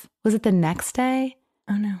have, was it the next day?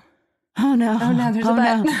 Oh, no. Oh no. Oh no, there's a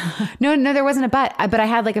but. No, there wasn't a but. But I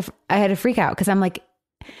had I had a freak out because I'm like,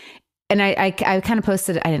 and I kind of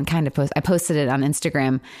posted, I didn't kind of post, I posted it on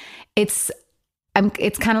Instagram. It's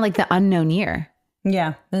kind of like the unknown year.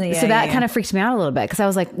 Yeah. So that kind of freaked me out a little bit because I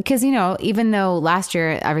was like, because, you know, even though last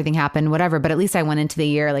year everything happened, whatever, but at least I went into the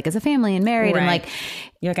year like as a family and married and like,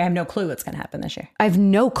 you're like, I have no clue what's going to happen this year. I have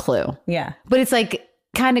no clue. Yeah. But it's like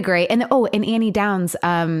kind of great. And and Annie Downs,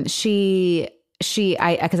 because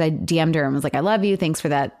I DM'd her and was like, I love you. Thanks for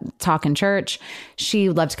that talk in church. She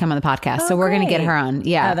would love to come on the podcast. So we're going to get her on.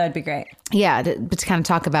 Yeah. Oh, that'd be great. Yeah. To kind of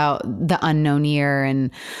talk about the unknown year and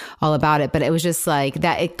all about it. But it was just like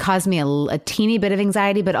that. It caused me a teeny bit of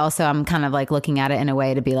anxiety, but also I'm kind of like looking at it in a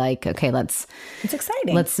way to be like, okay, it's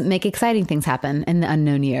exciting. Let's make exciting things happen in the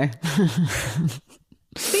unknown year.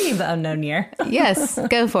 Speaking of the unknown year. Yes.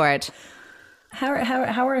 Go for it. How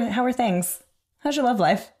are things? How's your love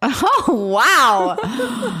life? Oh, wow.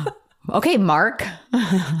 Okay, Mark.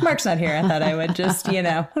 Mark's not here. I thought I would just,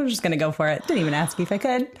 I was just going to go for it. Didn't even ask you if I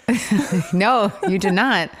could. No, you did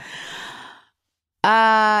not.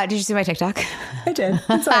 Did you see my TikTok? I did.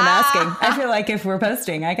 That's why I'm asking. I feel like if we're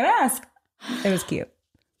posting, I can ask. It was cute.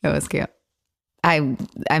 It was cute. I'm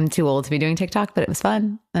too old to be doing TikTok, but it was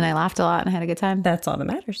fun. And I laughed a lot and I had a good time. That's all that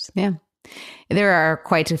matters. Yeah. There are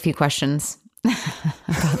quite a few questions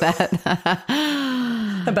about that.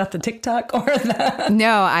 About the TikTok or the...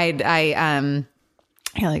 No, here,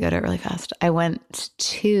 let me go to it really fast. I went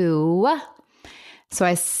to, so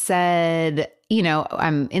I said,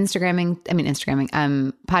 I'm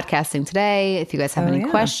podcasting today. If you guys have any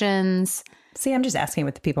questions. See, I'm just asking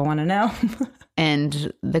what the people want to know.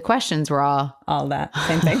 And the questions were all that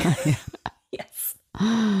same thing. Yes.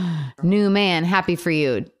 New man, happy for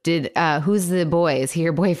you. Who's the boy? Is he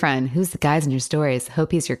your boyfriend? Who's the guys in your stories?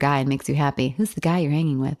 Hope he's your guy and makes you happy. Who's the guy you're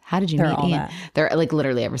hanging with? How did you meet Ian? They're like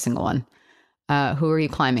literally every single one. Who are you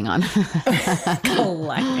climbing on?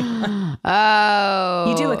 Climbing. Oh,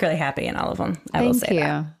 you do look really happy in all of them. I will say Thank you.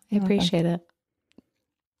 that. I appreciate it.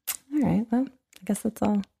 All right. Well, I guess that's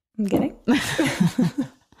all I'm getting.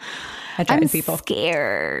 I tried people.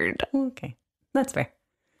 Scared. Okay, that's fair.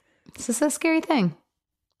 It's just a scary thing.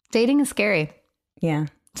 Dating is scary. Yeah.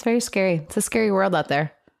 It's very scary. It's a scary world out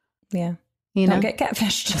there. Yeah. Don't get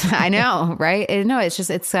catfished. I know, right? No, it's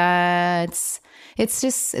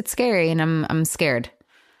scary and I'm scared.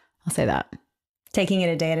 I'll say that. Taking it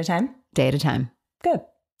a day at a time? Day at a time. Good.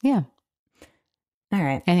 Yeah. All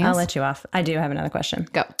right. Anything I'll else? let you off. I do have another question.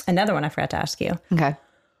 Go. Another one I forgot to ask you. Okay.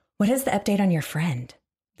 What is the update on your friend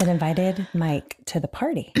that invited Mike to the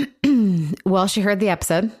party? Well, she heard the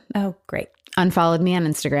episode. Oh, great. Unfollowed me on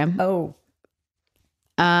Instagram. Oh.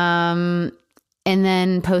 And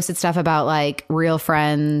then posted stuff about like real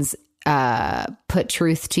friends, put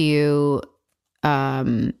truth to you,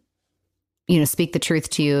 speak the truth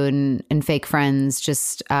to you, and fake friends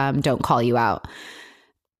just don't call you out.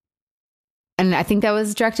 And I think that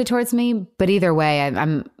was directed towards me, but either way,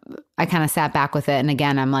 I kind of sat back with it. And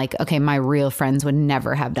again, I'm like, okay, my real friends would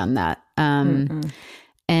never have done that.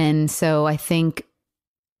 And so I think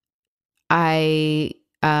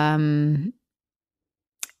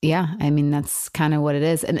yeah, I mean, that's kind of what it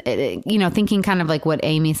is. And, you know, thinking kind of like what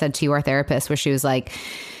Amy said to you, our therapist, where she was like,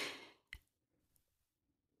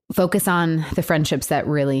 focus on the friendships that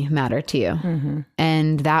really matter to you.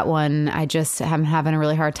 And that one, I just am having a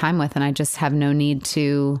really hard time with. And I just have no need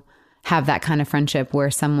to have that kind of friendship where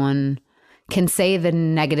someone can say the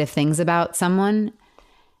negative things about someone,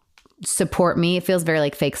 support me. It feels very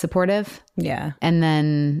like fake supportive. Yeah. And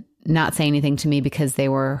then not say anything to me because they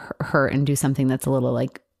were hurt and do something that's a little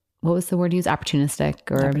like, what was the word used?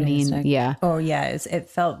 Opportunistic or mean? Yeah. Oh yeah. It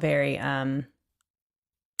felt very, I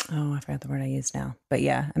forgot the word I used now, but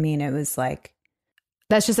yeah, I mean, it was like,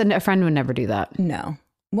 that's just a friend would never do that. No.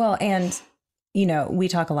 Well, and you know, we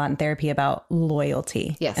talk a lot in therapy about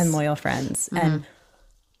loyalty and loyal friends. And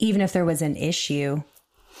even if there was an issue,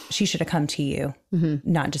 she should have come to you,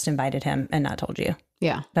 not just invited him and not told you.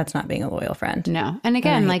 Yeah. That's not being a loyal friend. No. And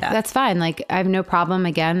again, like that's fine. Like I have no problem.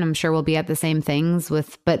 Again, I'm sure we'll be at the same things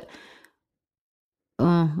but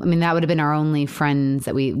I mean, that would have been our only friends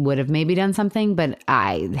that we would have maybe done something, but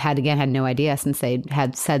I had no idea since they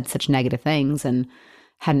had said such negative things and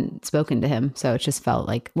hadn't spoken to him. So it just felt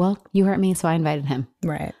like, well, you hurt me, so I invited him.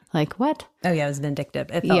 Right. Like what? Oh yeah, it was vindictive.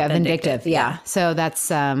 It felt vindictive. Yeah. So that's,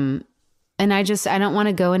 and I don't want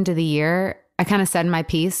to go into the year. I kind of said my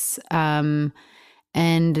piece.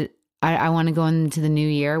 And I want to go into the new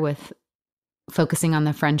year with focusing on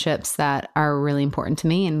the friendships that are really important to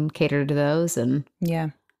me and cater to those and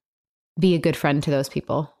be a good friend to those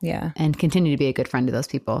people. Yeah. And continue to be a good friend to those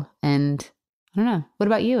people. And I don't know. What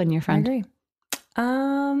about you and your friend? I agree.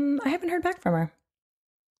 I haven't heard back from her.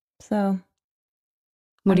 So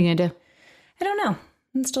what are you going to do? I don't know.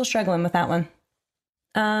 I'm still struggling with that one.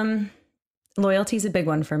 Loyalty is a big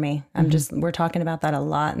one for me. We're talking about that a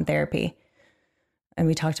lot in therapy. And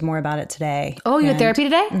we talked more about it today. Oh, you had therapy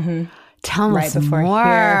today? Mm-hmm. Tell me right before more.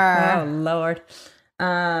 Here. Oh, Lord.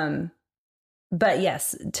 But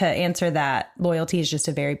yes, to answer that, loyalty is just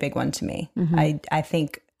a very big one to me. I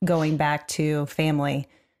think going back to family,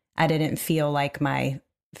 I didn't feel like my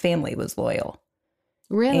family was loyal.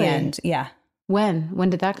 Really? And yeah. When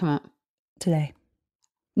did that come up? Today.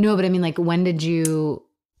 No, but I mean, like, when did you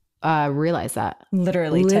realize that?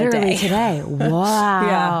 Literally today.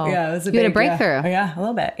 Wow. Yeah. It was you had a breakthrough. Yeah, a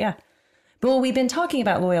little bit. Yeah. Well, we've been talking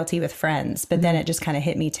about loyalty with friends, but then it just kind of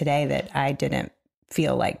hit me today that I didn't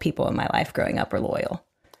feel like people in my life growing up were loyal.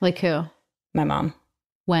 Like who? My mom.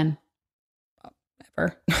 When?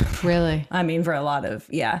 Ever. Really? I mean, for a lot of,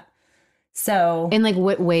 yeah. So. In like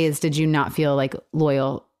what ways did you not feel like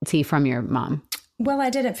loyalty from your mom? Well, I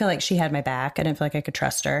didn't feel like she had my back. I didn't feel like I could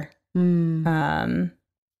trust her.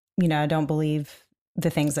 You know, I don't believe the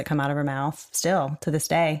things that come out of her mouth still to this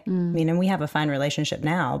day. I mean, and we have a fine relationship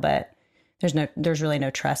now, but there's really no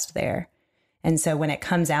trust there. And so when it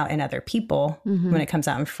comes out in other people, when it comes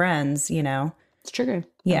out in friends, you know, it's triggered.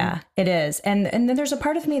 Yeah, it is. And then there's a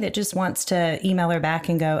part of me that just wants to email her back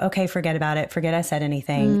and go, okay, forget about it. Forget I said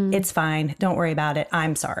anything. It's fine. Don't worry about it.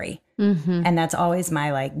 I'm sorry. And that's always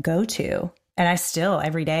my like go-to. And I still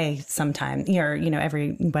every day sometime, or, you know,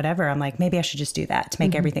 every whatever, I'm like, maybe I should just do that to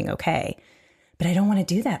make everything okay. But I don't want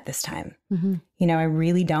to do that this time. You know, I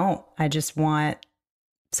really don't. I just want,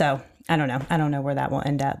 so I don't know. I don't know where that will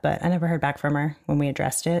end up, but I never heard back from her when we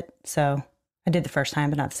addressed it. So I did the first time,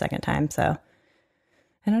 but not the second time. So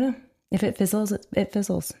I don't know. If it fizzles, it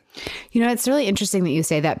fizzles. You know, it's really interesting that you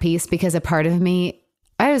say that piece because a part of me,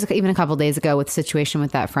 I was even a couple of days ago with a situation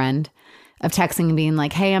with that friend of texting and being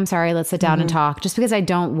like, hey, I'm sorry, let's sit down and talk. Just because I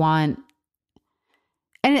don't want,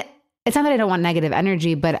 and it's not that I don't want negative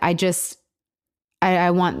energy, but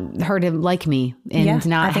I want her to like me and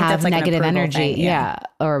not have like negative energy. Yeah.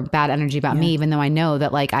 Or bad energy about me, even though I know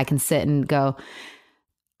that like I can sit and go,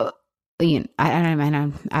 you know,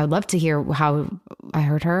 I would love to hear how I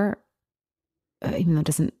hurt her, even though it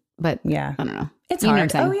doesn't, but I don't know. It's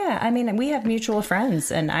hard. Oh yeah. I mean, we have mutual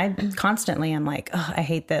friends and I constantly am like, oh, I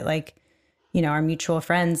hate that. Like, you know, our mutual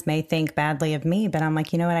friends may think badly of me, but I'm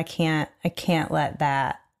like, you know what? I can't let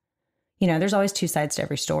that, you know, there's always two sides to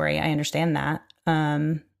every story. I understand that.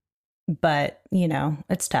 But you know,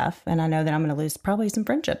 it's tough and I know that I'm going to lose probably some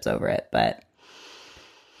friendships over it, but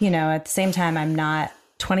you know, at the same time,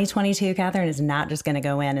 2022, Catherine is not just going to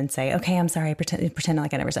go in and say, okay, I'm sorry. Pretend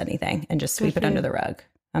like I never said anything and just sweep it under the rug.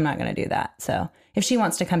 I'm not going to do that. So if she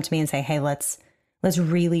wants to come to me and say, hey, let's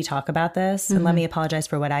really talk about this and let me apologize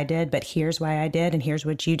for what I did, but here's why I did. And here's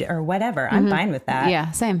what you did or whatever. I'm fine with that.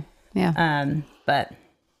 Yeah. Same. Yeah. But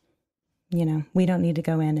we don't need to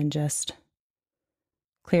go in and just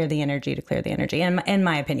clear the energy to clear the energy, in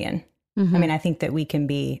my opinion. I mean, I think that we can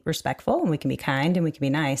be respectful and we can be kind and we can be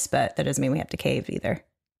nice, but that doesn't mean we have to cave either.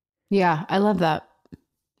 Yeah, I love that.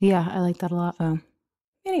 Yeah, I like that a lot. So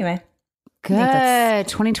anyway. Good.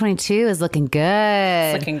 2022 is looking good.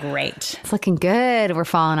 It's looking great. It's looking good. We're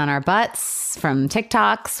falling on our butts from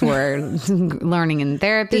TikToks. We're learning in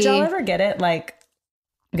therapy. Did y'all ever get it? Like,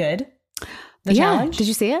 good? The challenge? Did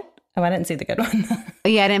you see it? Oh, I didn't see the good one.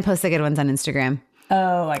 Yeah, I didn't post the good ones on Instagram.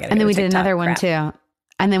 Oh, I got it. And then we did another one too.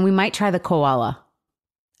 And then we might try the koala.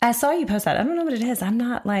 I saw you post that. I don't know what it is. I'm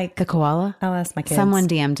not like... The koala? I'll ask my kids. Someone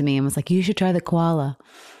DM'd me and was like, you should try the koala.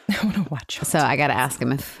 I want to watch it. So I got to ask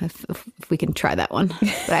him if we can try that one.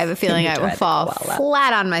 But I have a feeling I will fall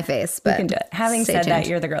flat on my face. But you can do it. Having said that,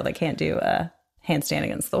 you're the girl that can't do a handstand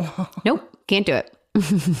against the wall. Nope. Can't do it.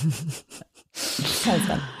 That was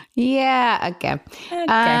fun. Yeah. Okay.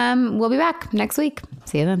 We'll be back next week.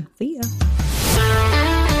 See you then. See ya.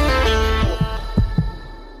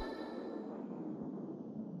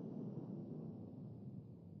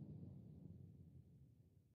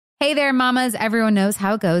 Hey there, mamas. Everyone knows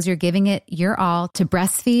how it goes. You're giving it your all to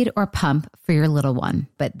breastfeed or pump for your little one.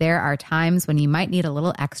 But there are times when you might need a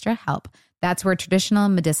little extra help. That's where traditional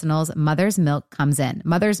medicinals Mother's Milk comes in.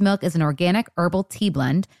 Mother's Milk is an organic herbal tea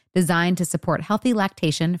blend designed to support healthy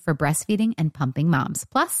lactation for breastfeeding and pumping moms.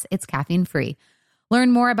 Plus, it's caffeine-free.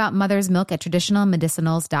 Learn more about Mother's Milk at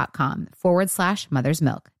traditionalmedicinals.com/Mother's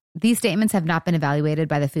Milk. These statements have not been evaluated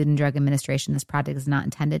by the Food and Drug Administration. This product is not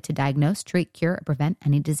intended to diagnose, treat, cure, or prevent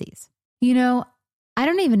any disease. I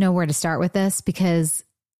don't even know where to start with this because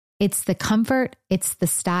it's the comfort, it's the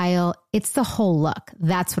style, it's the whole look.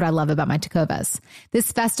 That's what I love about my Tecovas.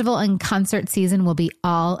 This festival and concert season will be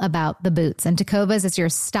all about the boots, and Tecovas is your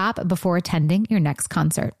stop before attending your next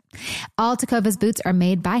concert. All Tecovas boots are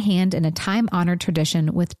made by hand in a time-honored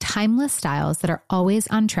tradition with timeless styles that are always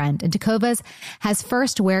on trend. And Tecovas has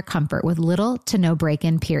first wear comfort with little to no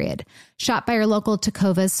break-in period. Shop by your local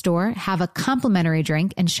Tecovas store, have a complimentary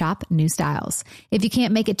drink, and shop new styles. If you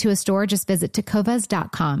can't make it to a store, just visit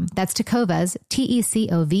tecovas.com. That's Tecovas,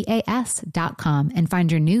 TECOVAS.com, and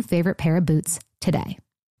find your new favorite pair of boots today.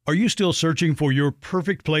 Are you still searching for your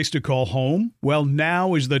perfect place to call home? Well,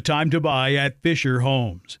 now is the time to buy at Fisher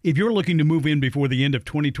Homes. If you're looking to move in before the end of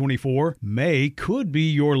 2024, May could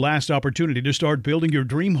be your last opportunity to start building your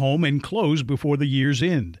dream home and close before the year's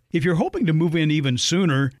end. If you're hoping to move in even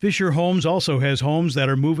sooner, Fisher Homes also has homes that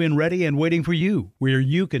are move-in ready and waiting for you, where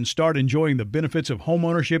you can start enjoying the benefits of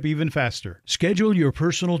homeownership even faster. Schedule your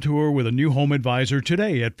personal tour with a new home advisor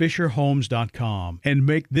today at FisherHomes.com and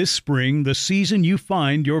make this spring the season you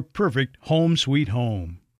find your perfect home sweet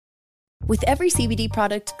home. With every CBD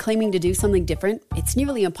product claiming to do something different, it's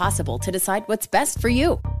nearly impossible to decide what's best for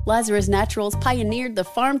you. Lazarus Naturals pioneered the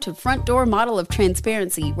farm-to-front-door model of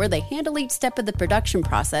transparency, where they handle each step of the production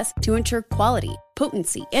process to ensure quality,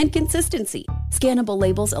 potency, and consistency. Scannable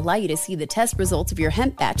labels allow you to see the test results of your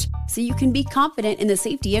hemp batch, so you can be confident in the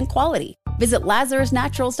safety and quality. Visit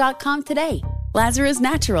LazarusNaturals.com today. Lazarus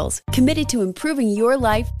Naturals, committed to improving your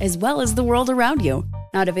life as well as the world around you.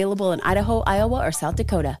 Not available in Idaho, Iowa, or South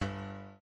Dakota.